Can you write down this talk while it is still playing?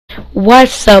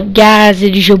What's up, guys?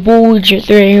 It is your boy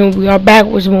J3 and we are back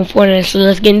with some more Fortnite, so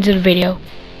let's get into the video.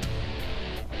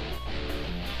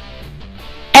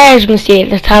 As you can see at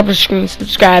the top of the screen,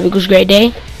 subscribe equals great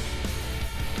day.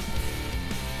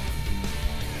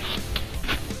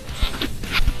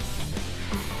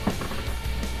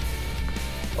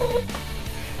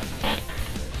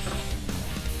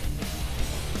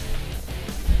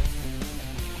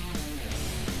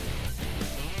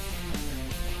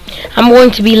 I'm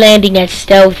going to be landing at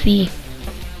Stealthy.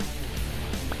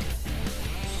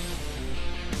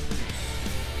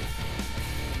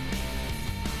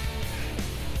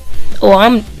 Oh,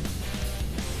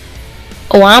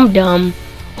 I'm dumb.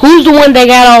 Who's the one that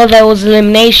got all those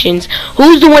eliminations?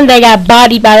 Who's the one that got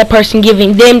bodied by the person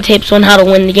giving them tips on how to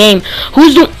win the game?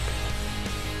 Who's the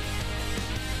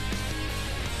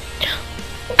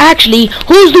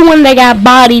one that got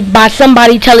bodied by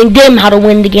somebody telling them how to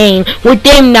win the game with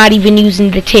them not even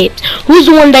using the tips? Who's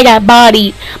the one that got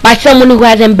bodied by someone who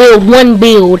hasn't built one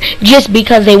build just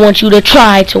because they want you to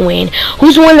try to win?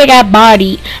 Who's the one that got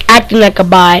bodied acting like a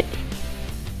bot?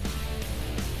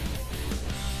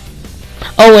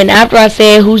 Oh, and after I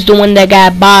said who's the one that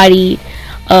got bodied,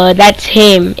 that's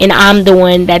him, and I'm the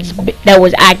one that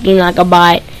was acting like a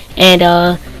bot and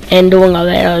doing all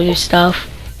that other stuff.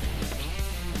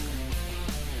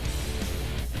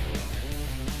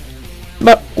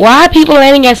 But why are people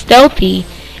landing at Stealthy?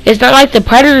 It's not like the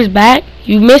Predator's back.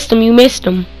 You missed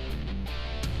him.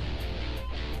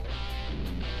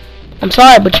 I'm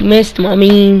sorry, but you missed him. I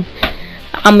mean,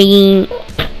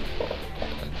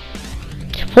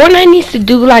 Fortnite needs to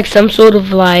do like some sort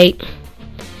of like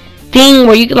thing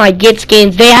where you can like get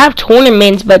skins. They have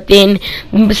tournaments, but then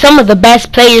some of the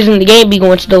best players in the game be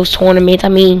going to those tournaments. I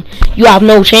mean, you have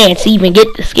no chance to even get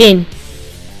the skin.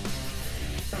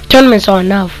 Tournaments are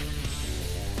enough.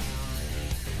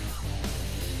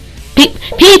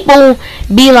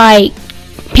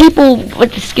 People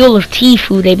with the skill of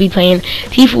Tfue, they be playing.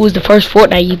 Tfue was the first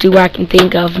Fortnite YouTuber I can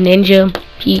think of. Ninja,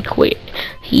 he quit.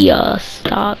 He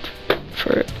stopped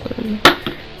for.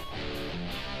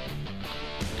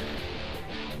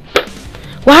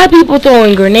 Why are people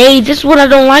throwing grenades? This is what I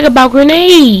don't like about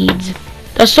grenades.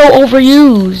 They're so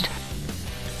overused.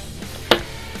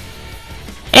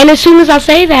 And as soon as I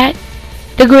say that,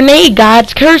 the grenade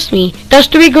gods curse me. There's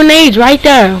 3 grenades right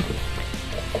there.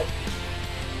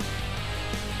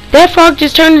 That frog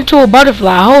just turned into a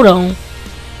butterfly. Hold on.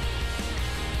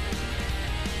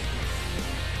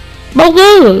 But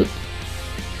look.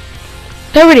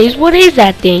 There it is. What is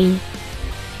that thing?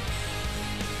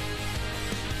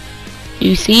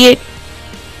 You see it?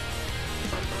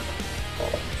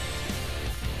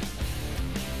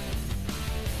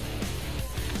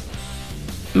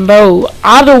 Bro,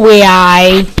 other way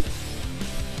I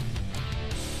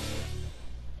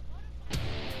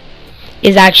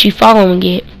is actually following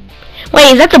it.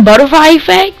 Wait, is that the butterfly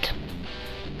effect?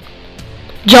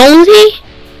 Jonesy?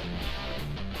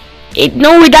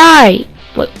 No, it died.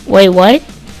 Wait, what?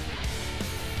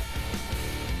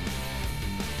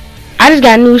 I just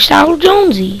got a new style of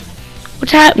Jonesy.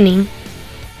 What's happening?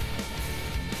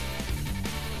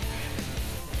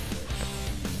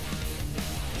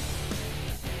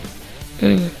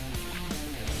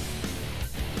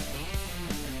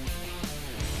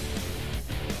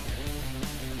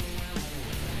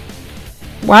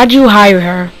 Why'd you hire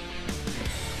her?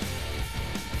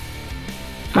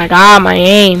 My God, my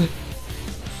aim.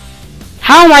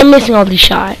 How am I missing all these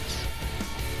shots?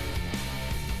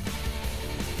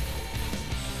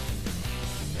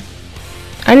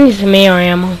 I need some AR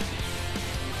ammo.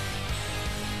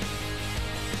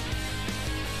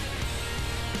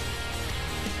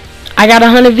 I got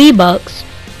 100 V-Bucks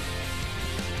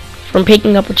from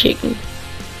picking up a chicken.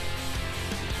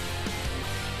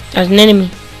 That's an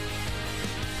enemy.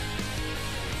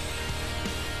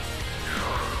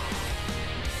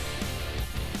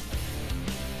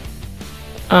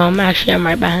 Actually, I'm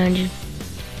right behind you.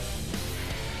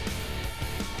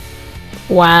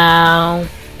 Wow.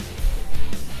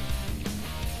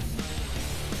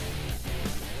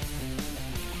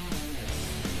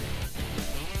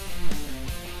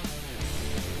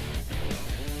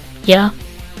 Yeah.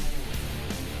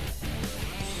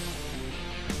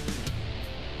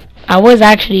 I was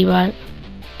actually, but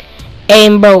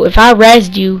hey, bro, if I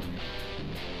rezzed you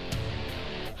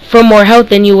for more health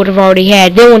than you would have already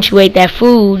had, then once you ate that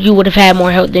food, you would have had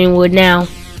more health than you would now.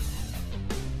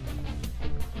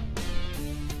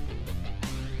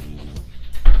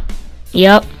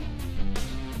 Yep.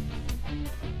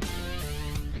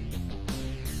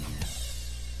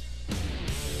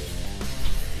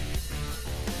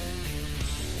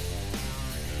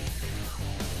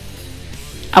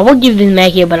 I would give this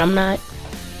Mac here, but I'm not.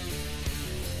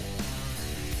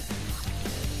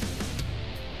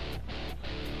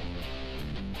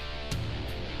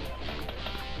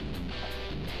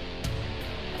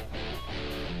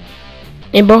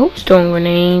 Hey bro, who's throwing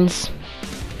grenades?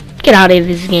 Get out of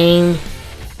this game.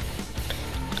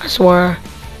 I swear.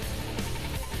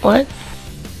 What?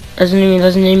 Doesn't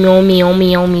even on me.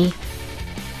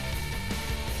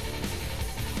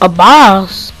 A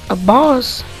boss.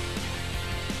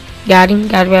 Got him.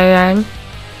 A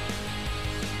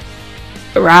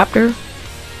raptor.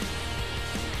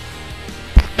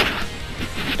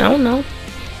 I don't know.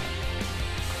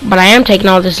 But I am taking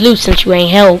all this loot since you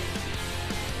ain't help.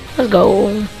 Let's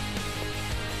go.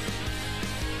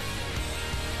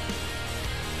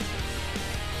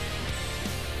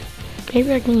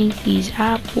 Maybe I can eat these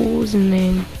apples and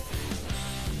then...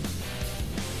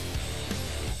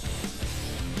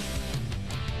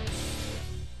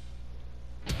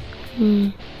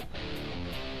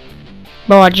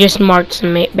 Bro, I just marked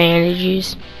some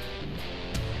bandages.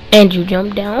 And you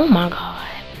jumped down. Oh my god.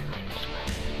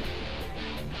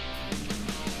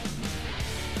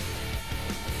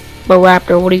 But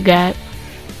Raptor, what do you got?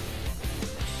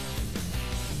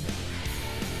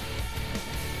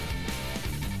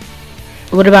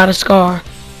 What about a scar?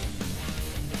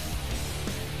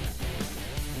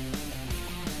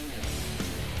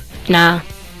 Nah.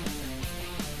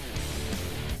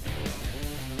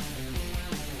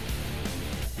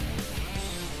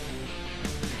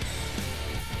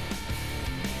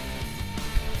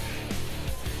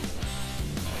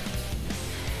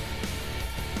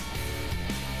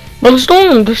 But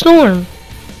the storm.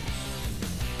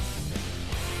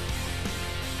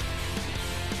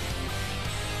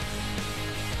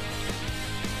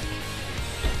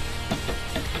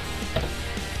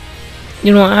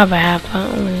 You don't have a half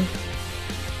pot only.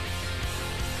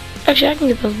 Actually, I can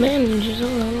get those bandages.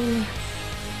 Hold on.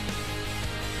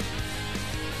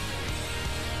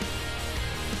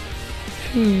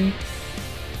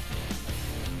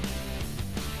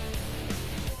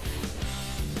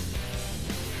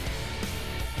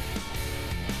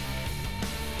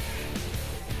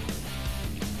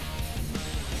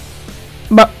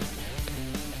 But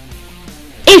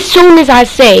as soon as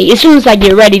I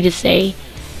get ready to say,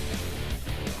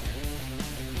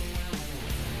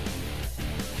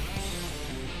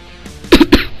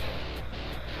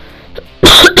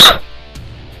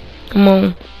 come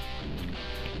on.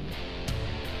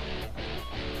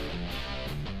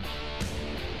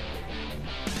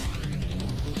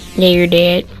 Yeah, you're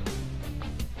dead.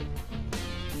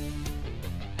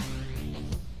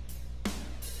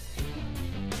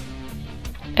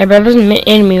 Hey, bro, there's an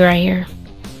enemy right here.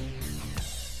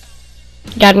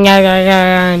 Got him.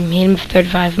 Hit him for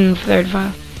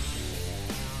 35.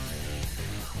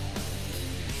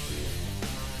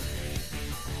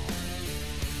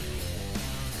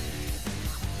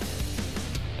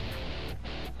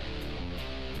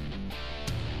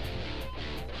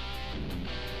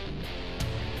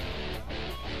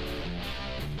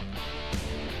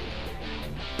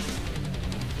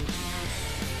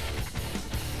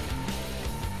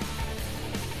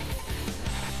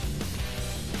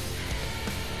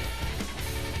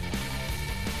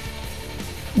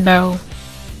 No.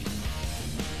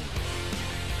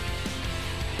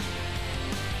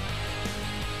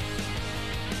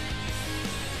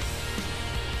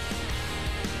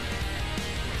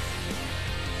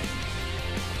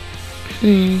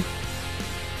 Can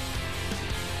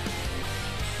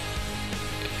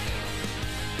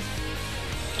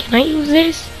I use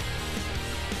this?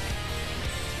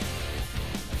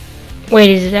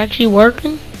 Wait, is it actually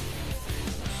working?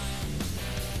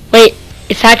 Wait,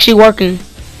 it's actually working.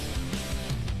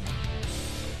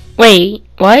 Wait,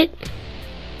 what?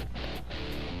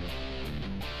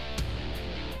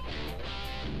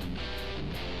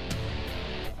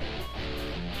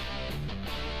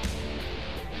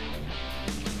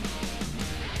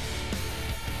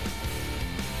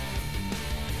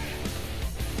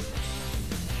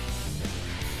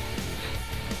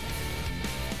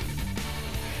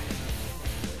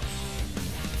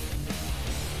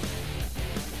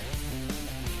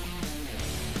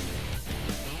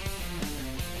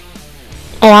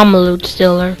 Oh, I'm a loot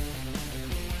stealer.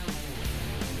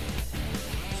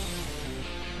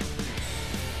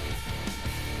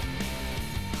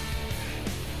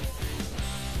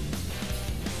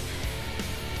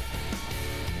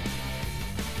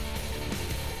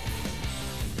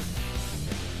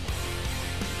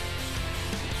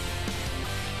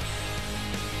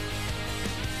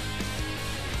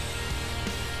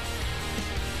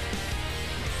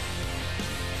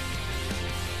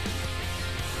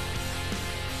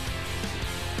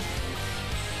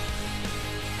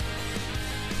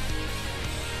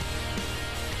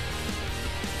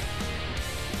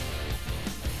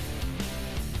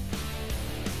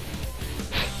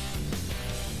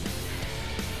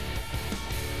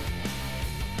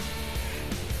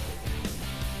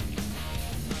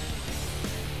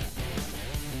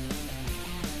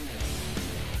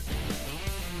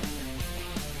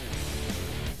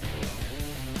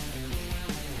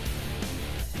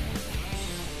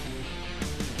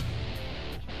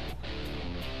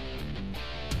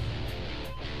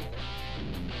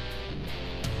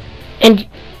 And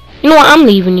you know what? I'm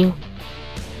leaving you.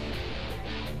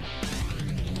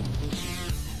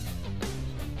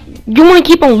 You want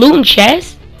to keep on looting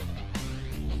chests?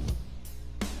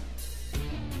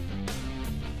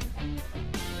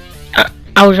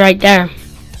 I was right there.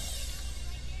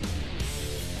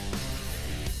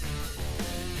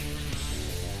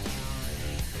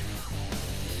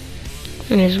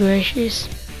 Goodness gracious.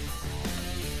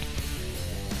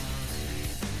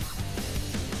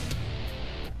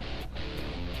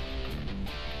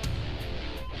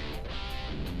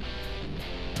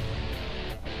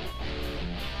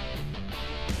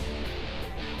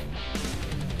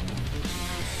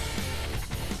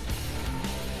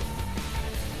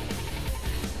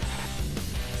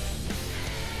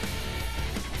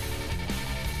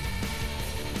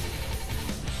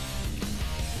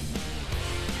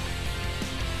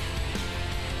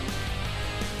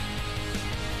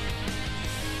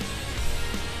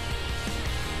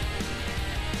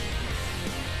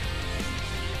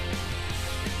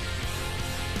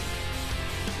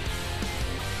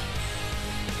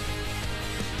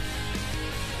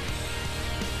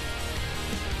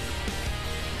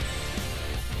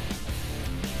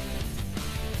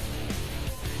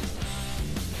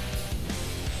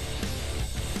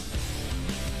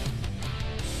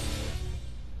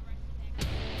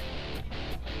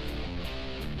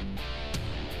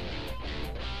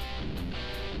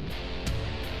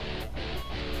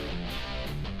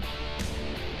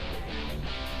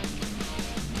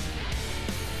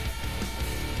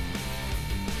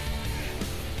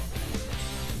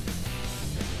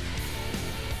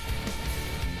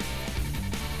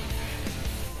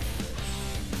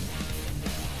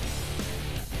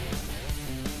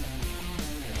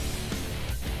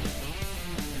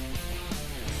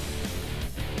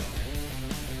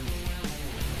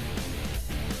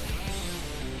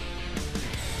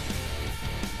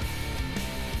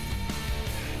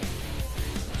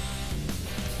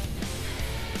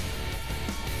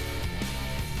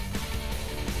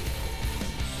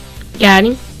 Got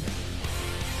him.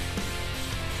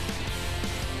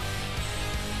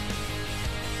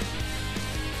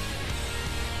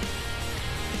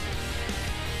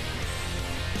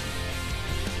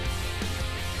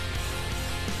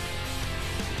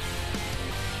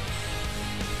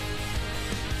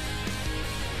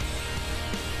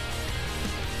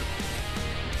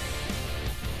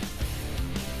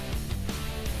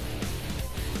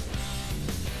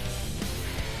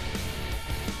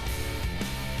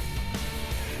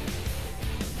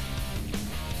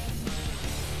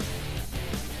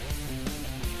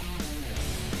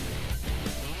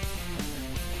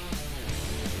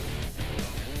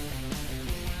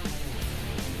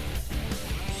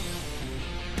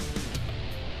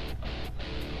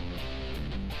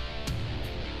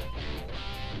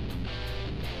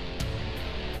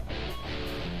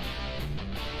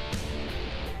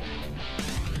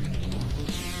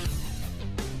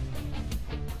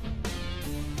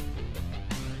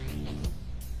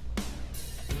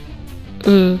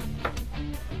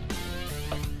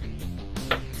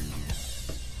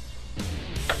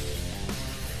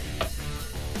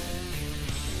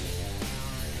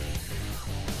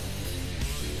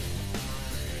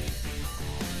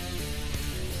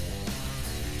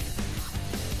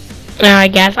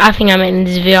 Alright guys, I think I'm ending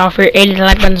this video off here. Hit the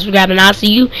like button, subscribe, and I'll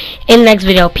see you in the next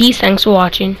video. Peace, thanks for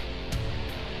watching.